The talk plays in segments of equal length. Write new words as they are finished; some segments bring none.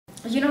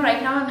You know,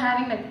 right now I'm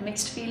having like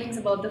mixed feelings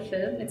about the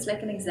film. It's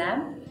like an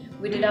exam.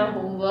 We did our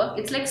homework.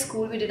 It's like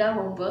school. We did our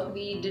homework.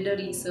 We did a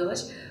research.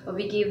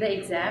 We gave the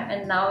exam,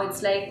 and now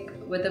it's like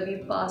whether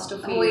we passed or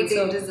failed.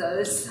 Waiting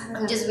results.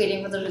 I'm just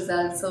waiting for the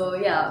results. So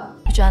yeah.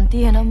 तू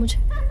जानती है ना मुझे,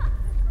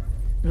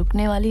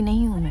 रुकने वाली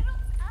नहीं हूँ मैं.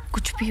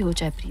 कुछ भी हो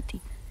जाए प्रीति,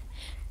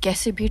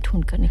 कैसे भी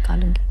ढूंढ कर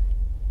निकालूंगी.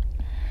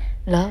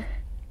 Love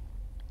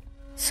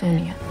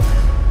Sonia.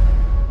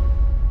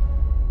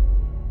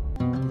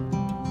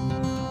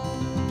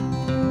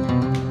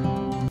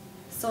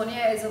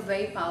 Sonia is a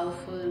very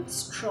powerful,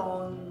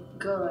 strong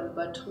girl,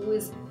 but who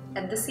is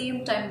at the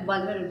same time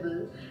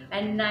vulnerable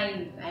and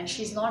naive, and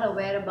she's not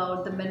aware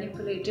about the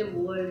manipulative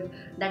world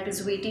that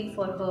is waiting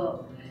for her.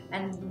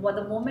 And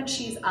the moment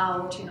she's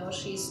out, you know,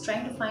 she's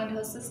trying to find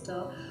her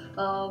sister.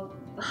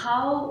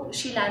 How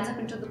she lands up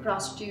into the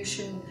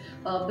prostitution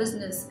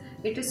business,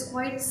 it is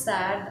quite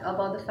sad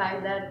about the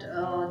fact that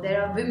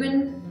there are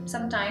women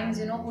sometimes,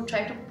 you know, who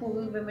try to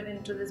pull women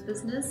into this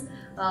business.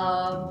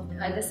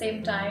 At the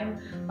same time,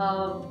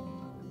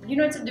 you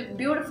know, it's a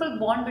beautiful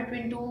bond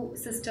between two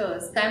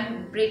sisters.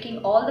 I'm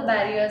breaking all the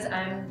barriers.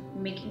 I'm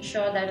making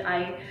sure that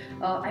I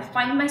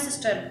find my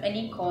sister at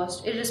any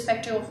cost,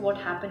 irrespective of what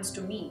happens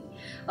to me.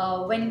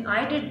 When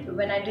I did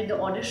the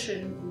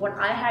audition, what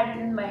I had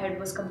in my head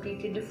was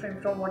completely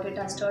different from what it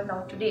has turned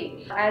out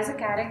today. As a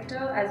character,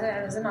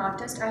 as an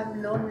artist, I have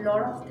learned a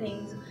lot of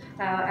things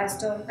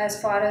as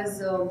far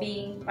as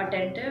being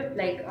attentive.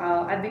 Like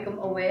I've become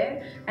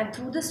aware, and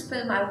through this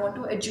film, I want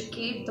to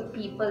educate the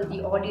people,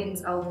 the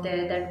audience out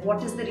there, that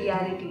what is the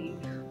reality.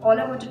 All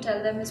I want to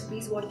tell them is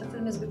please watch the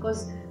film, is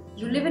because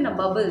you live in a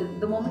bubble.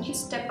 The moment you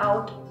step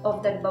out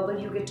of that bubble,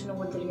 you get to know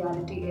what the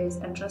reality is,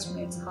 and trust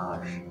me, it's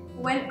harsh.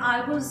 When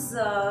I was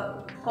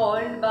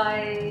called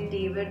by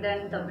David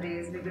and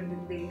Tabriz because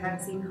they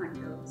had seen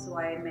Hunter, so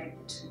I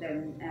met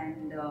them,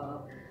 and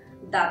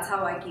that's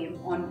how I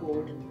came on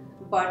board.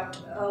 But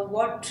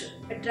what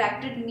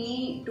attracted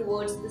me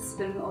towards this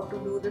film or to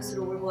do this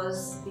role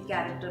was the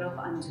character of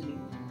Anjali.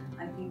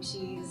 I think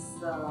she is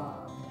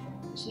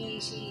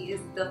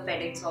the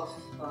FedEx of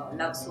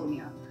Love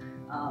Sonia.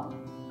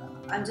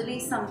 Anjali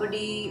is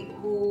somebody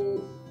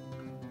who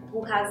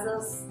has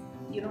a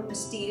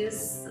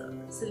mysterious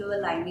silver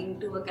lining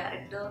to her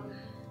character,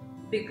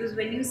 because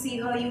when you see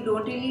her, you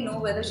don't really know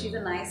whether she's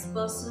a nice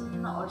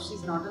person or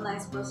she's not a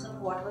nice person,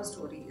 what her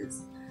story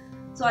is.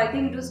 So I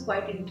think it was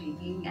quite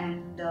intriguing,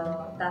 and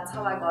that's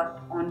how I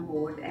got on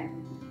board.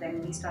 And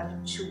then we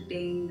started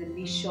shooting, then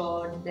we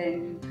shot,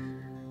 then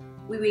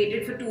we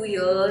waited for 2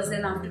 years,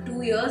 and after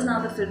 2 years now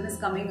the film is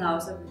coming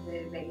out, so we're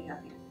very, very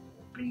happy.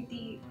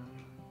 Preeti,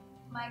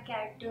 my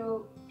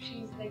character,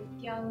 she's like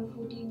young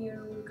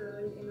 14-year-old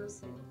girl,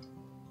 innocent.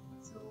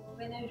 So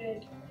when I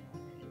read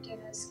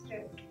a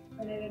script,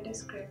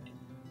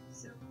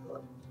 so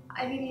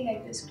I really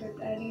like the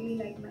script, I really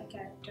like my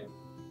character.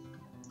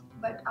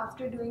 But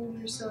after doing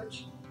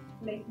research,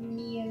 like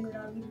me and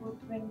Mrunal, we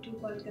both went to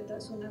Kolkata,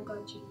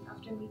 Sonagachi,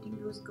 after meeting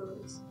those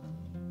girls,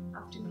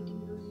 after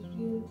meeting those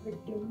real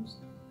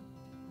victims.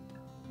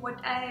 What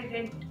I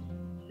read,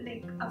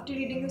 like after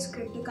reading the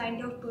script, the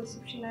kind of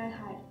perception I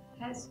had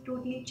has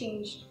totally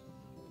changed.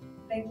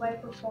 Like while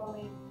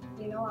performing,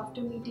 you know,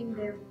 after meeting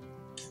them,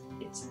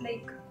 it's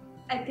like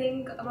I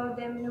think about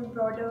them in a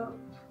broader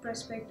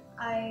prospect.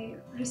 I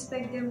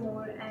respect them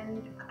more,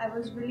 and I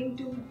was willing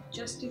to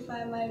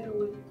justify my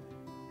role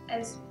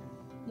as,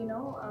 you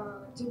know,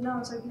 जितना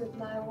हो सके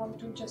उतना I want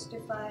to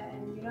justify,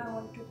 and you know, I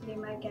want to play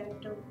my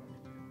character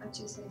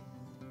अच्छे से.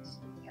 So,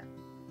 yeah.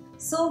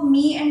 So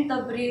me and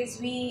Tabriz,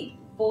 we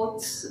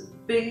both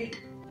built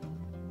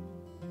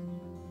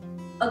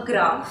a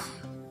graph,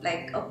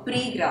 like a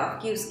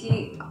pre-graph, कि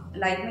उसकी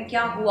life में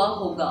क्या हुआ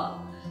होगा,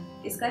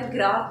 इसका एक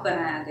graph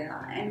बनाया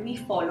गया, and we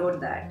followed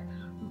that.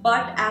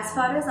 But as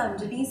far as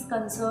Anjali is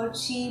concerned,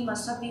 she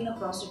must have been a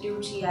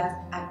prostitute. She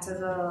acts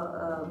as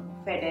a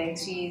FedEx.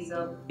 She is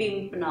a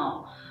pimp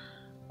now.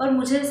 पर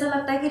मुझे ऐसा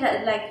लगता है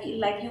कि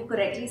like you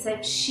correctly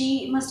said,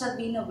 she must have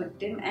been a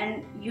victim.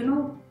 And you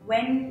know,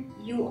 when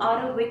you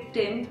are a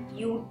victim,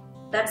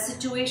 that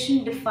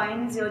situation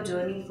defines your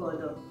journey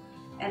further.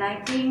 And I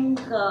think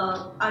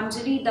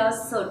Anjali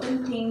does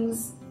certain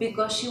things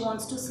because she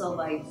wants to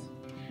survive,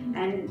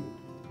 and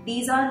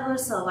these are her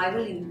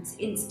survival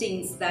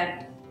instincts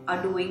that are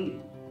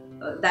doing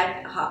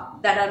that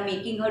are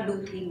making her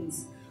do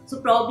things. So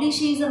probably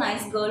she is a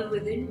nice girl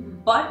within,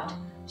 but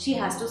she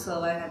has to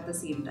survive at the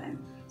same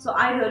time. So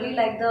I really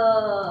like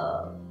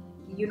the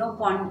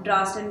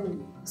contrast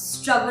and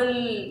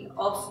struggle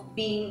of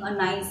being a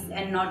nice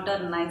and not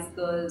a nice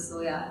girl.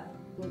 So yeah.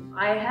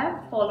 I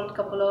have watched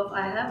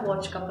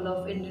couple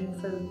of Indian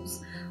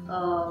films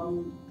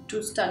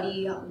to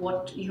study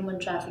what human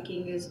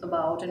trafficking is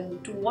about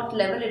and to what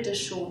level it is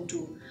shown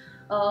to.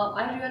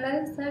 I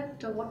realized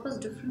that what was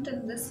different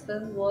in this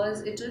film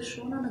was it is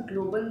shown on a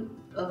global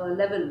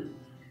level.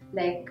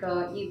 Like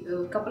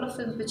a couple of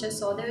films which I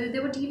saw, they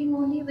were dealing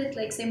only with,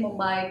 like, say,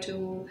 Mumbai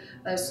to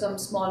some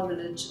small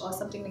village or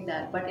something like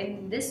that. But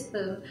in this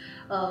film,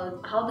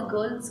 how the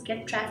girls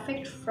get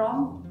trafficked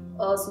from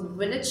a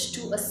village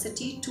to a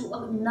city to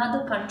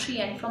another country,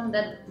 and from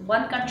that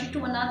one country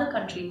to another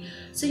country.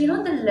 So you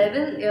know the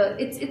level,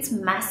 it's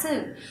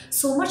massive.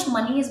 So much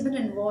money has been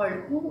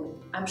involved. Who,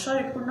 I'm sure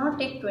it could not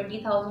take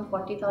 20,000,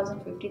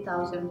 40,000,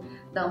 50,000.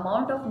 The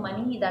amount of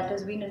money that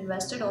has been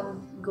invested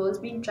on girls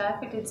being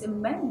trafficked, it's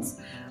immense.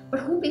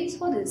 But who pays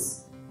for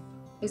this?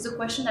 Is the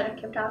question that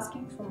I kept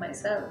asking for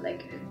myself.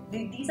 Like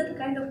these are the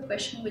kind of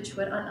questions which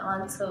were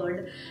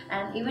unanswered,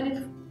 and even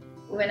if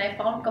when I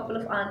found a couple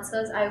of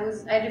answers, I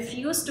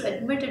refused to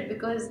admit it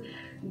because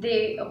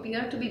they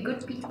appear to be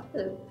good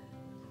people.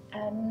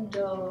 And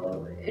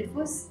it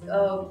was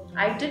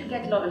I did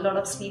get a lot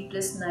of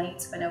sleepless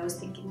nights when I was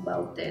thinking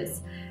about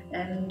this.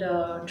 And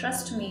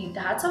trust me,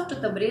 hats off to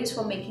Tabrez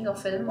for making a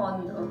film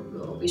on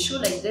an issue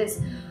like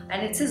this.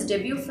 And it's his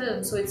debut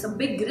film, so it's a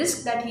big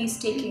risk that he's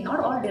taking.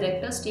 Not all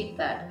directors take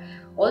that.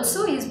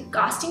 Also, he's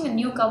casting a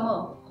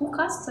newcomer. Who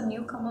casts a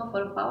newcomer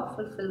for a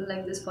powerful film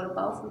like this, for a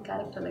powerful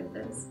character like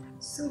this?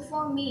 So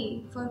for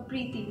me, for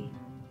Preeti,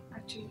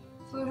 actually,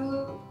 for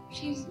her,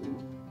 she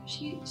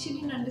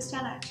didn't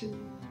understand actually.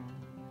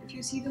 If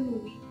you see the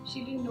movie,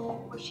 she didn't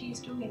know what she's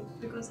doing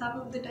because half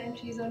of the time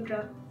she's on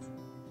drugs.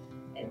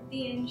 At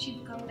the end, she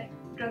becomes like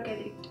drug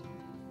addict.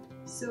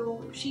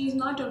 So she's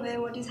not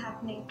aware what is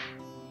happening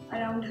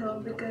around her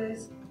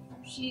because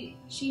she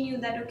knew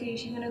that okay,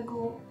 she's gonna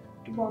go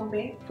to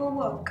Bombay for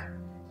work,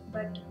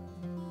 but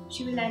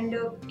she will end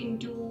up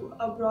into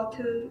a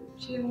brothel.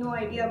 She has no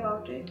idea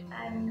about it,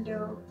 and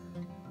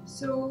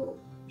so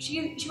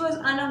she was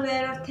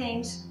unaware of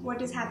things,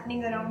 what is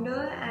happening around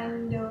her,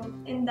 and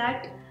in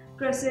that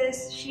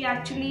process, she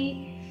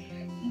actually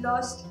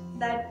lost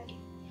that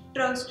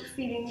trust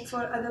feeling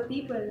for other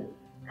people,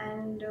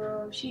 and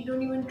she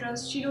don't even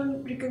trust. She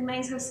don't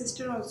recognize her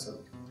sister also.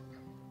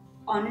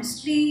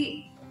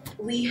 Honestly,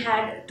 we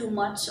had too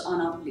much on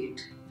our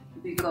plate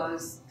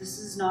because this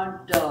is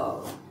not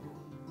a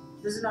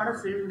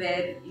film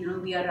where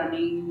we are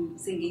running,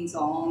 singing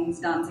songs,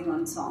 dancing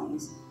on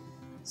songs.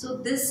 So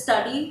this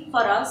study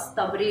for us,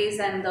 Tabrez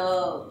and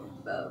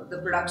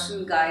the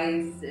production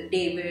guys,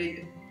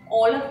 David,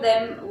 all of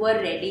them were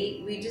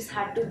ready. We just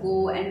had to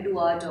go and do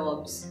our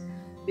jobs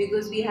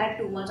because we had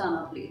too much on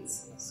our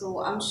plates.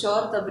 So I'm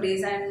sure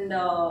Tabrez and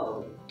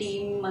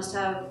team must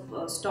have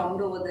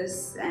stormed over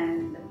this,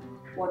 and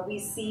what we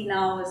see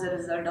now is a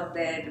result of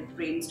their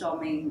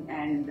brainstorming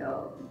and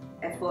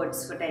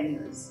efforts for 10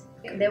 years.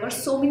 There were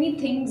so many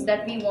things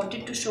that we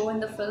wanted to show in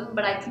the film,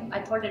 but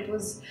I thought it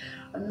was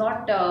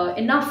not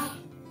enough.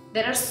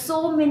 There are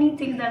so many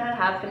things that are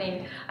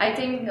happening. I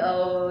think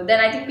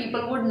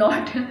people would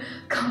not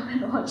come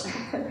and watch the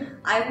film.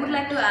 I would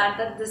like to add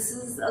that this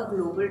is a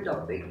global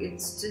topic.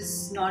 It's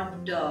just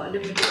not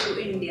limited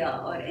to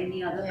India or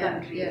any other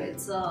country. Yeah.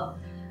 It's a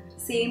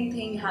same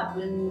thing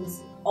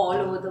happens all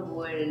over the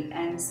world,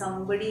 and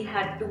somebody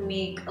had to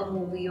make a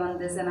movie on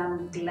this, and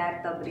I'm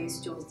glad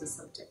Tabrez chose the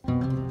subject.